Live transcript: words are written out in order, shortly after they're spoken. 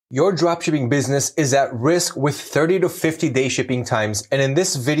Your dropshipping business is at risk with 30 to 50 day shipping times. And in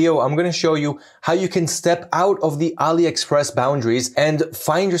this video, I'm going to show you how you can step out of the AliExpress boundaries and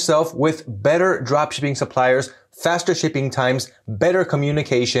find yourself with better dropshipping suppliers, faster shipping times, better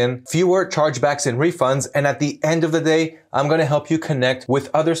communication, fewer chargebacks and refunds. And at the end of the day, I'm going to help you connect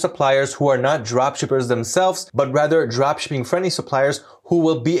with other suppliers who are not dropshippers themselves, but rather dropshipping friendly suppliers who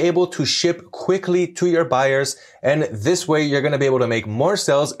will be able to ship quickly to your buyers. And this way, you're going to be able to make more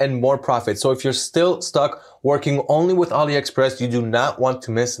sales and more profit. So if you're still stuck working only with AliExpress, you do not want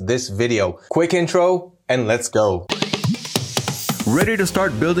to miss this video. Quick intro and let's go. Ready to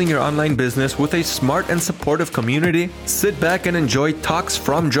start building your online business with a smart and supportive community? Sit back and enjoy talks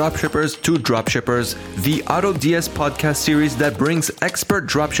from dropshippers to dropshippers, the AutoDS podcast series that brings expert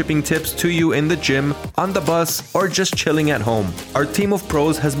dropshipping tips to you in the gym, on the bus, or just chilling at home. Our team of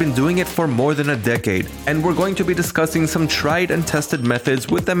pros has been doing it for more than a decade, and we're going to be discussing some tried and tested methods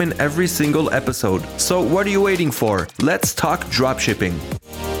with them in every single episode. So what are you waiting for? Let's talk dropshipping.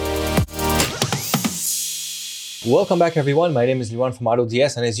 Welcome back everyone, my name is Liwan from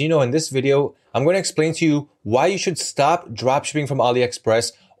AutoDS, and as you know, in this video, I'm going to explain to you why you should stop dropshipping from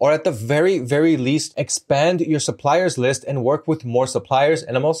AliExpress, or at the very least, expand your suppliers list and work with more suppliers.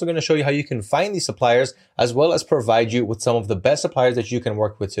 And I'm also going to show you how you can find these suppliers, as well as provide you with some of the best suppliers that you can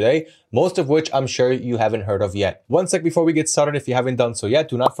work with today, most of which I'm sure you haven't heard of yet. One sec before we get started, if you haven't done so yet,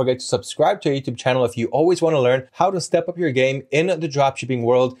 do not forget to subscribe to our YouTube channel if you always want to learn how to step up your game in the dropshipping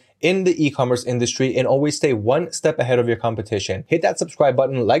world, in the e-commerce industry, and always stay one step ahead of your competition. Hit that subscribe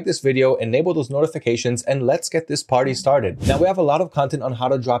button, like this video, enable those notifications, and let's get this party started. Now, we have a lot of content on how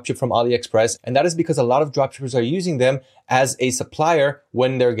to dropship from AliExpress, and that is because a lot of dropshippers are using them as a supplier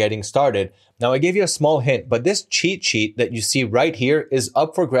when they're getting started. Now, I gave you a small hint, but this cheat sheet that you see right here is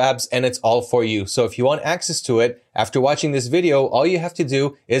up for grabs and it's all for you. So if you want access to it, after watching this video, all you have to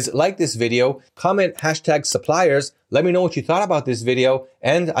do is like this video, comment #suppliers, let me know what you thought about this video,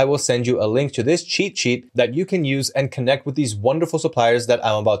 and I will send you a link to this cheat sheet that you can use and connect with these wonderful suppliers that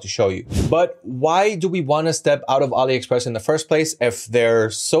I'm about to show you. But why do we want to step out of AliExpress in the first place if they're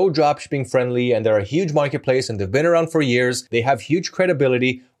so dropshipping friendly and they're a huge marketplace and they've been around for years, they have huge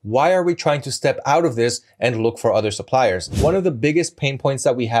credibility? Why are we trying to step out of this and look for other suppliers? One of the biggest pain points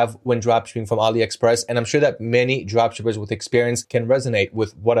that we have when dropshipping from AliExpress, and I'm sure that many dropshippers with experience can resonate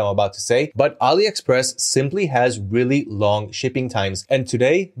with what I'm about to say, but AliExpress simply has really long shipping times. And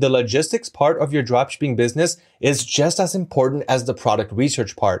today, the logistics part of your dropshipping business is just as important as the product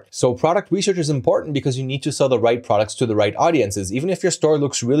research part. So product research is important because you need to sell the right products to the right audiences. Even if your store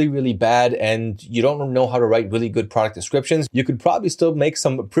looks really bad and you don't know how to write really good product descriptions, you could probably still make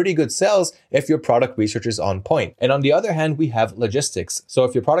some pretty good sales if your product research is on point. And on the other hand, we have logistics. So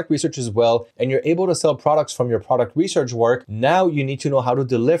if your product research is well and you're able to sell products from your product research work, now you need to know how to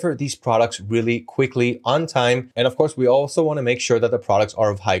deliver these products really quickly on time. And of course, we also want to make sure that the products are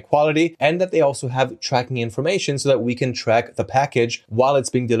of high quality and that they also have tracking information so that we can track the package while it's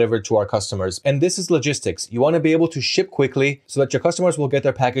being delivered to our customers. And this is logistics. You want to be able to ship quickly so that your customers will get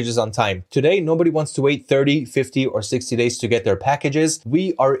their packages on time. Today, nobody wants to wait 30, 50, or 60 days to get their packages.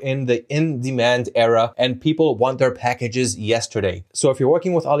 We are in the in-demand era and people want their packages yesterday. So if you're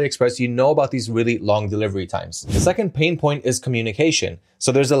working with AliExpress, you know about these really long delivery times. The second pain point is communication.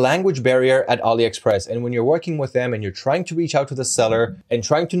 So there's a language barrier at AliExpress. And when you're working with them and you're trying to reach out to the seller and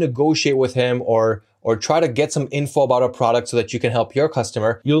trying to negotiate with him or try to get some info about a product so that you can help your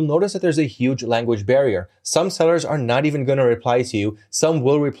customer, you'll notice that there's a huge language barrier. Some sellers are not even going to reply to you. Some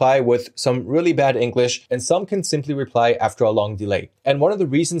will reply with some really bad English, and some can simply reply after a long delay. And one of the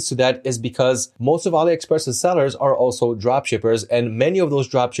reasons to that is because most of AliExpress's sellers are also dropshippers, and many of those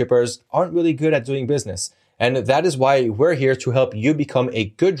dropshippers aren't really good at doing business. And that is why we're here to help you become a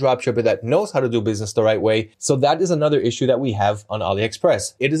good dropshipper that knows how to do business the right way. So that is another issue that we have on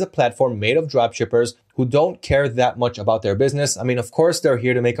AliExpress. It is a platform made of dropshippers who don't care that much about their business. I mean, of course, they're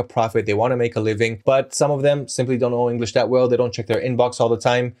here to make a profit. They want to make a living, but some of them simply don't know English that well. They don't check their inbox all the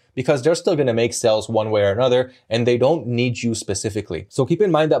time because they're still going to make sales one way or another, and they don't need you specifically. So keep in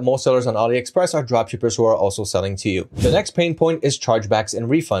mind that most sellers on AliExpress are dropshippers who are also selling to you. The next pain point is chargebacks and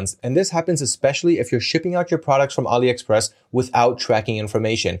refunds. And this happens especially if you're shipping out your products from AliExpress without tracking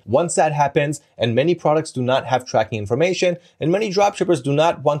information. Once that happens, and many products do not have tracking information, and many dropshippers do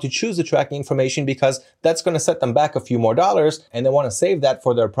not want to choose the tracking information because that's going to set them back a few more dollars and they want to save that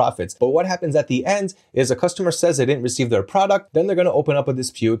for their profits. But what happens at the end is a customer says they didn't receive their product, then they're going to open up a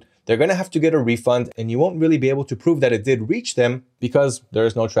dispute. they're going to have to get a refund, and you won't really be able to prove that it did reach them because there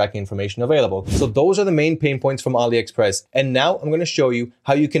is no tracking information available. So those are the main pain points from AliExpress. And now I'm going to show you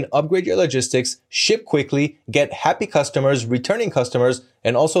how you can upgrade your logistics, ship quickly, get happy customers, returning customers,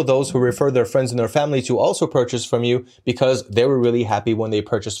 and also those who refer their friends and their family to also purchase from you because they were really happy when they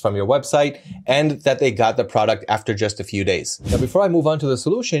purchased from your website and that they got the product after just a few days. Now, before I move on to the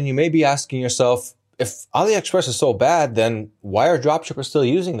solution, you may be asking yourself, if AliExpress is so bad, then why are dropshippers still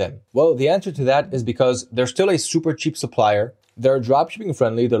using them? Well, the answer to that is because they're still a super cheap supplier. They're dropshipping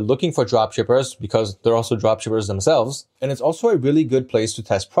friendly. They're looking for dropshippers because they're also dropshippers themselves. And it's also a really good place to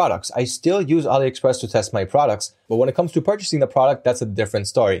test products. I still use AliExpress to test my products, but when it comes to purchasing the product, that's a different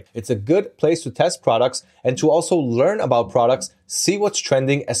story. It's a good place to test products and to also learn about products, see what's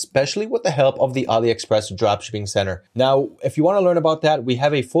trending, especially with the help of the AliExpress Dropshipping Center. Now, if you want to learn about that, we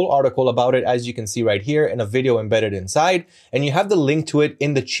have a full article about it, as you can see right here, and a video embedded inside. And you have the link to it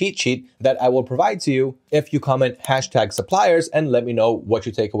in the cheat sheet that I will provide to you if you comment #suppliers and let me know what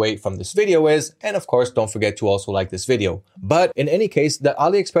your takeaway from this video is. And of course, don't forget to also like this video. But in any case, the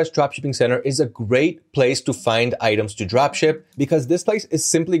AliExpress Dropshipping Center is a great place to find items to dropship because this place is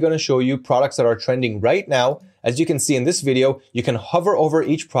simply going to show you products that are trending right now. As you can see in this video, you can hover over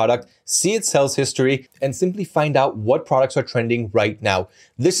each product, see its sales history, and simply find out what products are trending right now.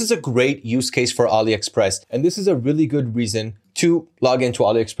 This is a great use case for AliExpress, and this is a really good reason to log into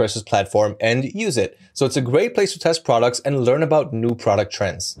AliExpress's platform and use it. So it's a great place to test products and learn about new product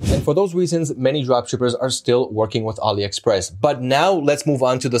trends. And for those reasons, many dropshippers are still working with AliExpress. But now let's move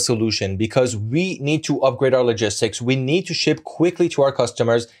on to the solution because we need to upgrade our logistics. We need to ship quickly to our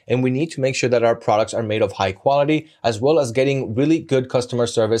customers and we need to make sure that our products are made of high quality as well as getting really good customer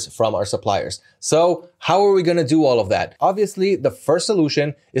service from our suppliers. So how are we going to do all of that? Obviously, the first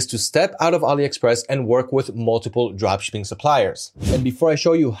solution is to step out of AliExpress and work with multiple dropshipping suppliers. And before I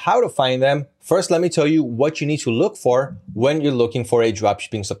show you how to find them, first let me tell you what you need to look for when you're looking for a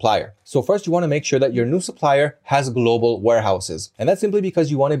dropshipping supplier. So first, you want to make sure that your new supplier has global warehouses. And that's simply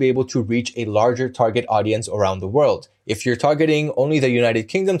because you want to be able to reach a larger target audience around the world. If you're targeting only the United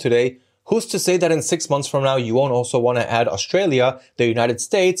Kingdom today, who's to say that in 6 months from now, you won't also want to add Australia, the United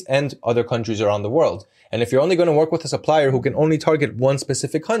States, and other countries around the world? And if you're only going to work with a supplier who can only target one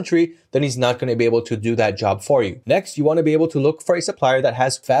specific country, then he's not going to be able to do that job for you. Next, you want to be able to look for a supplier that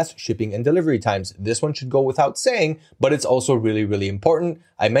has fast shipping and delivery times. This one should go without saying, but it's also really, really important.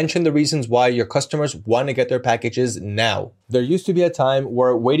 I mentioned the reasons why your customers want to get their packages now. There used to be a time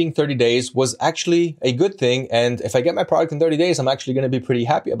where waiting 30 days was actually a good thing. And if I get my product in 30 days, I'm actually going to be pretty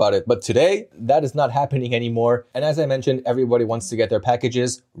happy about it. But today, that is not happening anymore. And as I mentioned, everybody wants to get their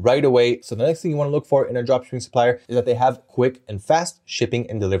packages right away. So the next thing you want to look for in a dropshipping supplier is that they have quick and fast shipping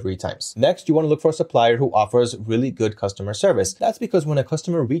and delivery times. Next, you want to look for a supplier who offers really good customer service. That's because when a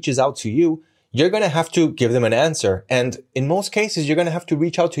customer reaches out to you, you're going to have to give them an answer. And in most cases, you're going to have to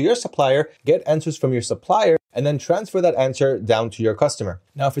reach out to your supplier, get answers from your supplier, and then transfer that answer down to your customer.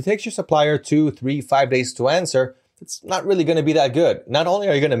 Now, if it takes your supplier 2, 3, 5 days to answer, it's not really going to be that good. Not only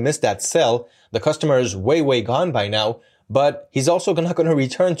are you going to miss that sell, the customer is way gone by now, but he's also not going to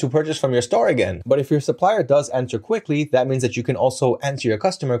return to purchase from your store again. But if your supplier does answer quickly, that means that you can also answer your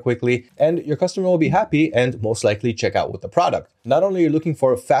customer quickly and your customer will be happy and most likely check out with the product. Not only are you looking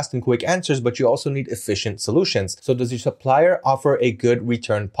for fast and quick answers, but you also need efficient solutions. So does your supplier offer a good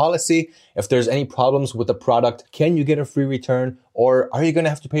return policy? If there's any problems with the product, can you get a free return? Or are you going to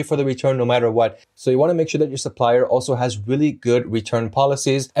have to pay for the return no matter what? So you want to make sure that your supplier also has really good return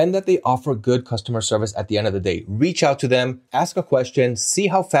policies and that they offer good customer service at the end of the day. Reach out to them, ask a question, see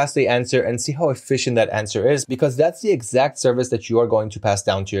how fast they answer and see how efficient that answer is because that's the exact service that you are going to pass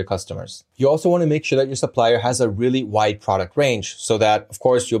down to your customers. You also want to make sure that your supplier has a really wide product range so that, of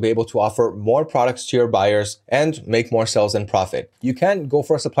course, you'll be able to offer more products to your buyers and make more sales and profit. You can go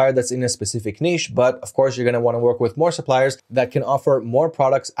for a supplier that's in a specific niche, but of course, you're going to want to work with more suppliers that can offer more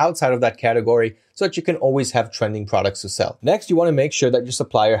products outside of that category so that you can always have trending products to sell. Next, you want to make sure that your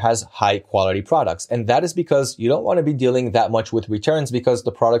supplier has high quality products. And that is because you don't want to be dealing that much with returns because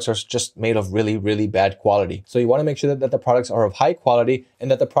the products are just made of really bad quality. So you want to make sure that the products are of high quality and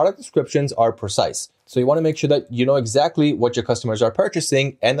that the product descriptions are precise. So you want to make sure that you know exactly what your customers are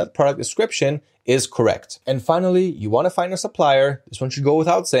purchasing and that product description is correct. And finally, you want to find a supplier, this one should go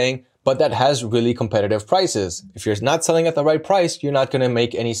without saying, but that has really competitive prices. If you're not selling at the right price, you're not going to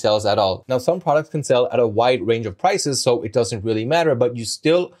make any sales at all. Now, some products can sell at a wide range of prices, so it doesn't really matter, but you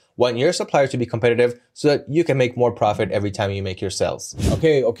still want your supplier to be competitive so that you can make more profit every time you make your sales.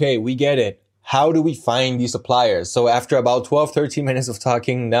 Okay, we get it. how do we find these suppliers? So after about 12, 13 minutes of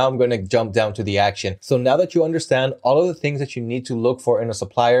talking, now I'm going to jump down to the action. So now that you understand all of the things that you need to look for in a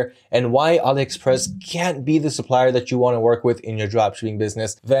supplier and why AliExpress can't be the supplier that you want to work with in your dropshipping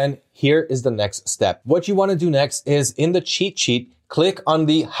business, then here is the next step. What you want to do next is in the cheat sheet, click on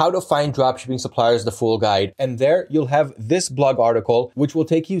the How to Find Dropshipping Suppliers, the full guide. And there you'll have this blog article, which will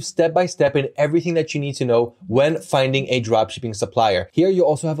take you step by step in everything that you need to know when finding a dropshipping supplier. Here you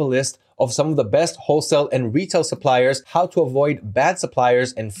also have a list of some of the best wholesale and retail suppliers, how to avoid bad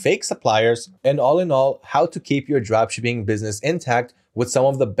suppliers and fake suppliers, and all in all, how to keep your dropshipping business intact with some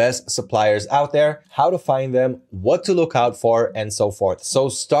of the best suppliers out there, how to find them, what to look out for, and so forth. So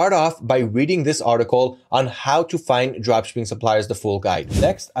start off by reading this article on how to find dropshipping suppliers, the full guide.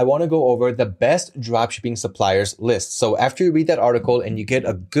 Next, I want to go over the best dropshipping suppliers list. So after you read that article and you get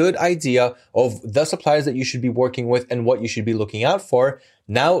a good idea of the suppliers that you should be working with and what you should be looking out for,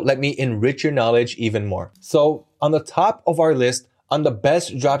 now let me enrich your knowledge even more. So on the top of our list, on the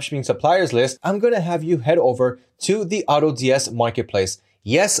best dropshipping suppliers list, I'm going to have you head over to the AutoDS marketplace.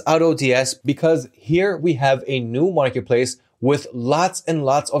 Yes, AutoDS, because here we have a new marketplace with lots and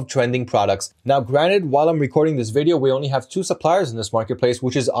lots of trending products. Now, granted, while I'm recording this video, we only have 2 suppliers in this marketplace,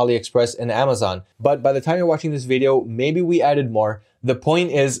 which is AliExpress and Amazon. But by the time you're watching this video, maybe we added more. The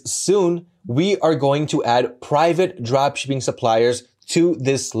point is, soon we are going to add private dropshipping suppliers to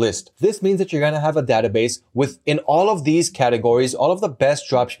this list. This means that you're going to have a database within all of these categories, all of the best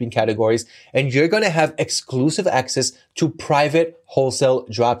dropshipping categories, and you're going to have exclusive access to private wholesale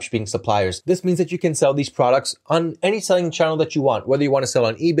dropshipping suppliers. This means that you can sell these products on any selling channel that you want, whether you want to sell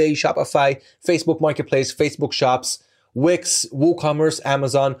on eBay, Shopify, Facebook Marketplace, Facebook Shops, Wix, WooCommerce,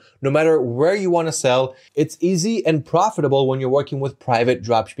 Amazon, no matter where you want to sell, it's easy and profitable when you're working with private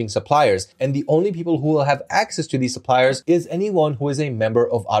dropshipping suppliers. And the only people who will have access to these suppliers is anyone who is a member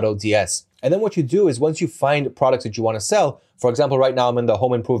of AutoDS. And then what you do is once you find products that you want to sell, for example, right now I'm in the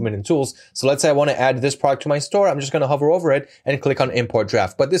home improvement and tools. So let's say I want to add this product to my store. I'm just going to hover over it and click on import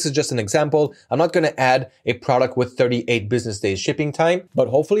draft. But this is just an example. I'm not going to add a product with 38 business days shipping time. But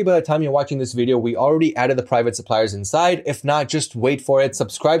hopefully by the time you're watching this video, we already added the private suppliers inside. If not, just wait for it.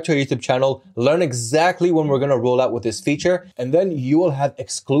 Subscribe to our YouTube channel. Learn exactly when we're going to roll out with this feature. And then you will have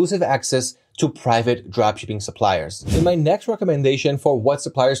exclusive access to private dropshipping suppliers. And my next recommendation for what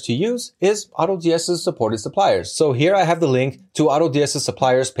suppliers to use is AutoDS's supported suppliers. So here I have the link to AutoDS's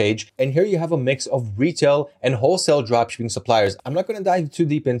suppliers page, and here you have a mix of retail and wholesale dropshipping suppliers. I'm not going to dive too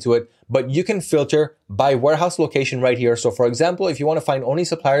deep into it, but you can filter by warehouse location right here. So for example, if you want to find only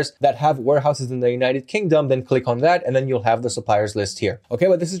suppliers that have warehouses in the United Kingdom, then click on that and then you'll have the suppliers list here. Okay,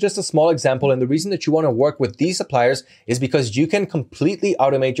 but this is just a small example. And the reason that you want to work with these suppliers is because you can completely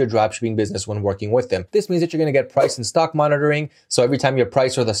automate your dropshipping business when working with them. This means that you're going to get price and stock monitoring. So every time your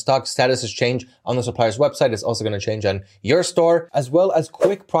price or the stock status is changed on the supplier's website, it's also going to change on your store, as well as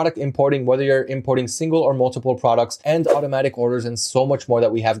quick product importing, whether you're importing single or multiple products, and automatic orders, and so much more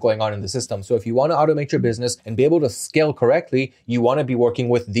that we have going on in the system. So if you want to automate your business and be able to scale correctly, you want to be working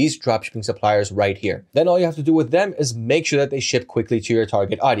with these dropshipping suppliers right here. Then all you have to do with them is make sure that they ship quickly to your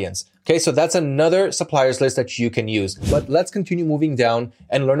target audience. Okay, so that's another suppliers list that you can use. But let's continue moving down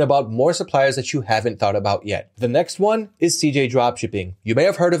and learn about more suppliers that you haven't thought about yet. The next one is CJ Dropshipping. You may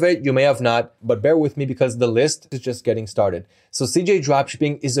have heard of it, you may have not, but bear with me because the list is just getting started. So CJ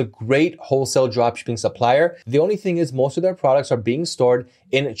Dropshipping is a great wholesale dropshipping supplier. The only thing is most of their products are being stored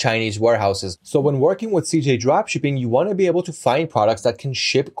in Chinese warehouses. So when working with CJ Dropshipping, you want to be able to find products that can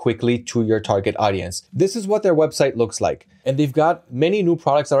ship quickly to your target audience. This is what their website looks like. And they've got many new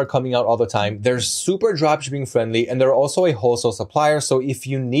products that are coming out all the time. They're super dropshipping friendly, and they're also a wholesale supplier. So if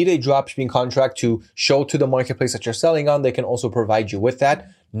you need a dropshipping contract to show to the marketplace that you're selling on, they can also provide you with that.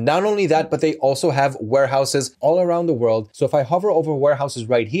 Not only that, but they also have warehouses all around the world. So if I hover over warehouses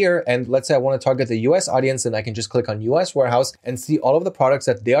right here, and let's say I want to target the US audience, then I can just click on US warehouse and see all of the products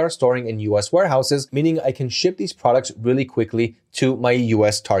that they are storing in US warehouses, meaning I can ship these products really quickly to my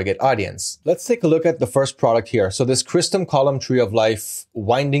US target audience. Let's take a look at the first product here. So this Christum Column Tree of Life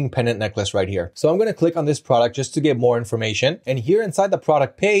winding pendant necklace right here. So I'm going to click on this product just to get more information. And here inside the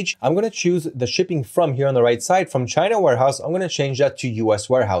product page, I'm going to choose the shipping from here on the right side from China warehouse. I'm going to change that to US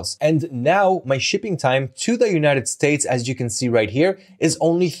warehouse. And now my shipping time to the United States, as you can see right here, is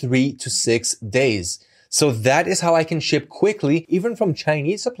only 3 to 6 days. So that is how I can ship quickly, even from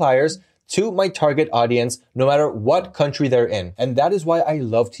Chinese suppliers, to my target audience, no matter what country they're in. And that is why I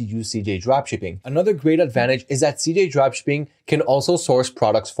love to use CJ Dropshipping. Another great advantage is that CJ Dropshipping can also source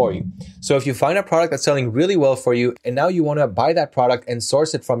products for you. So if you find a product that's selling really well for you and now you want to buy that product and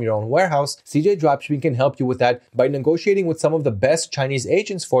source it from your own warehouse, CJ Dropshipping can help you with that by negotiating with some of the best Chinese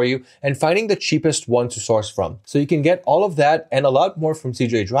agents for you and finding the cheapest one to source from. So you can get all of that and a lot more from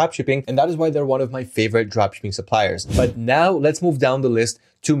CJ Dropshipping, and that is why they're one of my favorite dropshipping suppliers. But now let's move down the list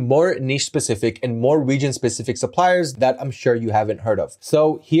to more niche specific and more region specific suppliers that I'm sure you haven't heard of.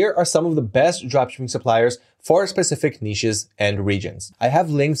 So here are some of the best dropshipping suppliers for specific niches and regions. I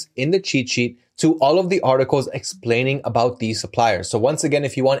have links in the cheat sheet to all of the articles explaining about these suppliers. So once again,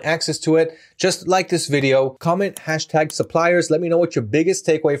 if you want access to it, just like this video, comment #suppliers. Let me know what your biggest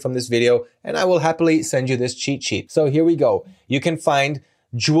takeaway from this video, and I will happily send you this cheat sheet. So here we go. You can find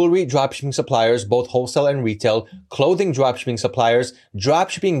jewelry dropshipping suppliers, both wholesale and retail, clothing dropshipping suppliers,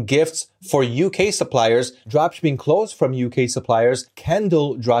 dropshipping gifts for UK suppliers, dropshipping clothes from UK suppliers,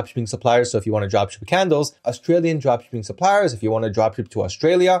 candle dropshipping suppliers. So if you want to dropship candles, Australian dropshipping suppliers, if you want to dropship to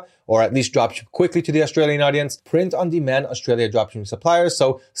Australia, or at least dropship quickly to the Australian audience, print on demand Australia dropshipping suppliers.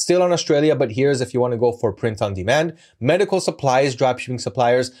 So still on Australia, but here's if you want to go for print on demand, medical supplies dropshipping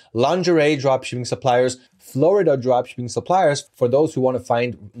suppliers, lingerie dropshipping suppliers, Florida dropshipping suppliers for those who want to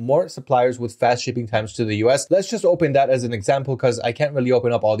find more suppliers with fast shipping times to the US. Let's just open that as an example because I can't really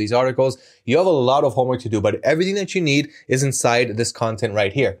open up all these articles. You have a lot of homework to do, but everything that you need is inside this content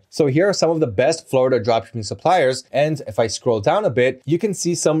right here. So here are some of the best Florida dropshipping suppliers. And if I scroll down a bit, you can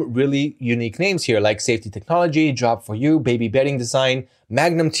see some really unique names here like Safety Technology, Job for You, Baby Bedding Design,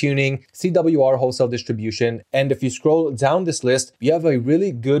 Magnum Tuning, CWR Wholesale Distribution. And if you scroll down this list, you have a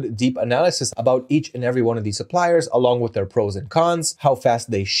really good deep analysis about each and every one of these suppliers, along with their pros and cons, how fast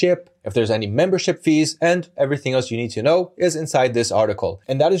they ship, if there's any membership fees, and everything else you need to know is inside this article.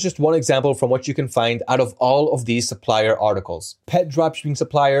 And that is just one example from what you can find out of all of these supplier articles. Pet dropshipping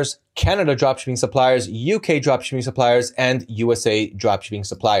suppliers, Canada dropshipping suppliers, UK dropshipping suppliers, and USA dropshipping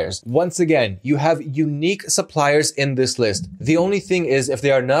suppliers. Once again, you have unique suppliers in this list. The only thing is if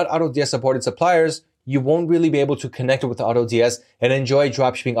they are not AutoDS supported suppliers, you won't really be able to connect with AutoDS and enjoy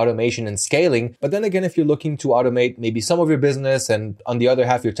dropshipping automation and scaling. But then again, if you're looking to automate maybe some of your business and on the other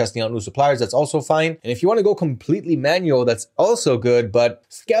half, you're testing out new suppliers, that's also fine. And if you want to go completely manual, that's also good, but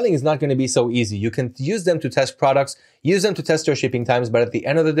scaling is not going to be so easy. You can use them to test products, use them to test your shipping times, but at the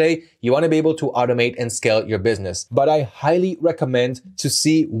end of the day, you want to be able to automate and scale your business. But I highly recommend to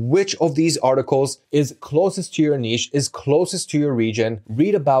see which of these articles is closest to your niche, is closest to your region.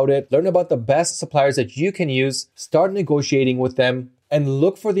 Read about it, learn about the best suppliers that you can use, start negotiating with them, and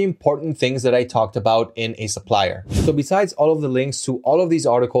look for the important things that I talked about in a supplier. So besides all of the links to all of these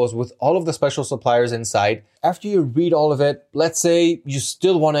articles with all of the special suppliers inside, after you read all of it, let's say you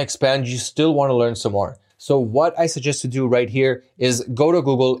still want to expand, you still want to learn some more. So what I suggest to do right here is go to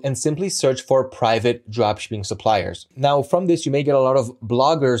Google and simply search for private dropshipping suppliers. Now from this, you may get a lot of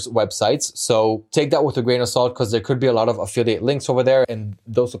bloggers' websites. So take that with a grain of salt because there could be a lot of affiliate links over there and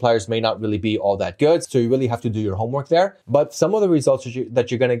those suppliers may not really be all that good. So you really have to do your homework there. But some of the results that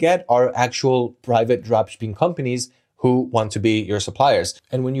you're going to get are actual private dropshipping companies who want to be your suppliers.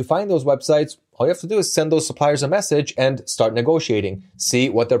 And when you find those websites, all you have to do is send those suppliers a message and start negotiating. See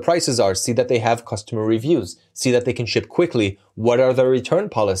what their prices are. See that they have customer reviews. See that they can ship quickly. What are their return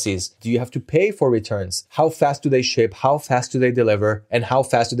policies? Do you have to pay for returns? How fast do they ship? How fast do they deliver? And how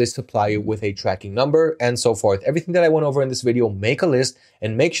fast do they supply you with a tracking number and so forth? Everything that I went over in this video, make a list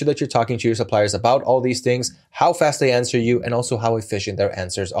and make sure that you're talking to your suppliers about all these things, how fast they answer you, and also how efficient their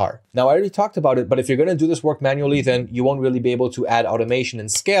answers are. Now, I already talked about it, but if you're going to do this work manually, then you won't really be able to add automation and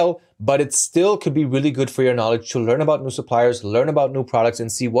scale, but it still could be really good for your knowledge to learn about new suppliers, learn about new products,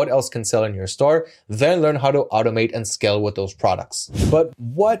 and see what else can sell in your store, then learn how to automate and scale with those products. But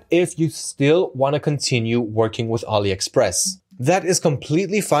what if you still want to continue working with AliExpress? That is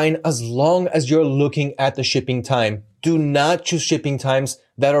completely fine as long as you're looking at the shipping time. Do not choose shipping times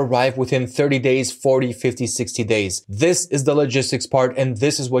that arrive within 30 days, 40, 50, 60 days. This is the logistics part, and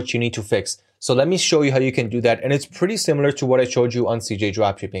this is what you need to fix. So let me show you how you can do that. And it's pretty similar to what I showed you on CJ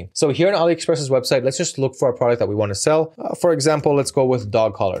Dropshipping. So here on AliExpress's website, let's just look for a product that we want to sell. For example, let's go with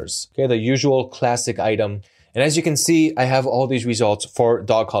dog collars. Okay, the usual classic item. And as you can see, I have all these results for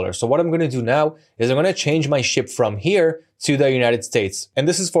dog collars. So what I'm going to do now is I'm going to change my ship from here to the United States. And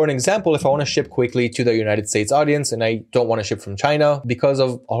this is for an example, if I want to ship quickly to the United States audience and I don't want to ship from China because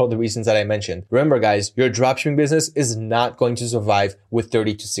of all of the reasons that I mentioned. Remember guys, your dropshipping business is not going to survive with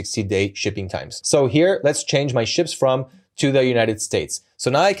 30 to 60 day shipping times. So here, let's change my ships from to the United States. So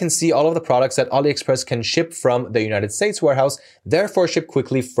now I can see all of the products that AliExpress can ship from the United States warehouse, therefore ship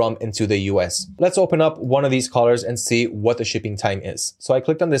quickly from into the US. Let's open up one of these collars and see what the shipping time is. So I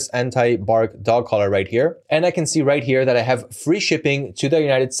clicked on this anti-bark dog collar right here, and I can see right here that I have free shipping to the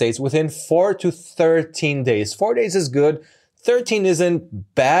United States within 4 to 13 days. 4 days is good. 13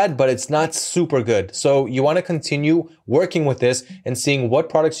 isn't bad, but it's not super good. So you want to continue working with this and seeing what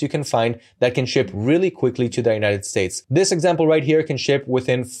products you can find that can ship really quickly to the United States. This example right here can ship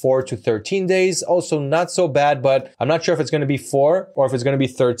within 4 to 13 days. Also not so bad, but I'm not sure if it's going to be 4 or if it's going to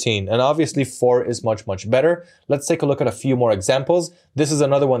be 13. And obviously 4 is much, much better. Let's take a look at a few more examples. This is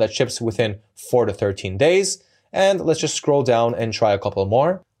another one that ships within 4 to 13 days. And let's just scroll down and try a couple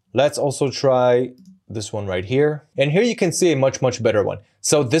more. Let's also try this one right here. And here you can see a much, much better one.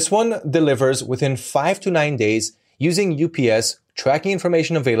 So this one delivers within 5 to 9 days using UPS, tracking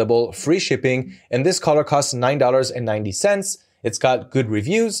information available, free shipping, and this collar costs $9.90. It's got good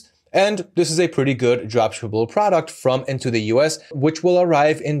reviews, and this is a pretty good dropshippable product from into the US, which will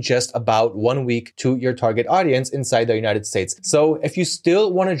arrive in just about 1 week to your target audience inside the United States. So if you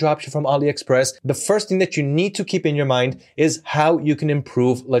still want to dropship from AliExpress, the first thing that you need to keep in your mind is how you can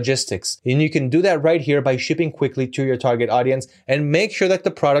improve logistics. And you can do that right here by shipping quickly to your target audience and make sure that the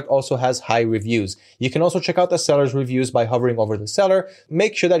product also has high reviews. You can also check out the seller's reviews by hovering over the seller.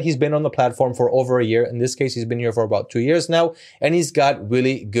 Make sure that he's been on the platform for over a year. In this case, he's been here for about 2 years now, and he's got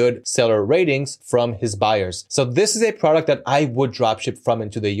really good seller ratings from his buyers. So this is a product that I would dropship from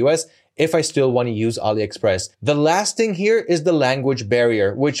into the US if I still want to use AliExpress. The last thing here is the language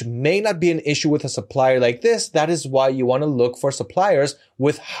barrier, which may not be an issue with a supplier like this. That is why you want to look for suppliers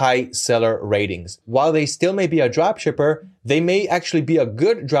with high seller ratings. While they still may be a dropshipper, they may actually be a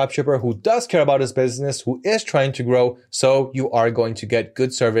good dropshipper who does care about his business, who is trying to grow. So you are going to get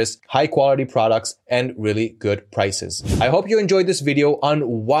good service, high quality products, and really good prices. I hope you enjoyed this video on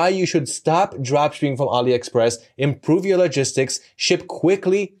why you should stop dropshipping from AliExpress, improve your logistics, ship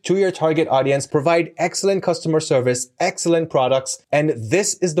quickly to your target audience, provide excellent customer service, excellent products, and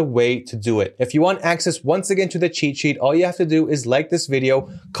this is the way to do it. If you want access once again to the cheat sheet, all you have to do is like this video,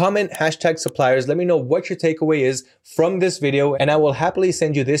 comment #suppliers, let me know what your takeaway is from this video, and I will happily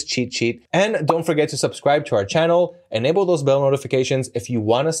send you this cheat sheet. And don't forget to subscribe to our channel, enable those bell notifications if you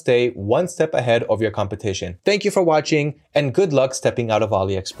want to stay one step ahead of your competition. Thank you for watching, and good luck stepping out of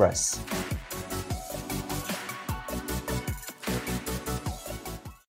AliExpress.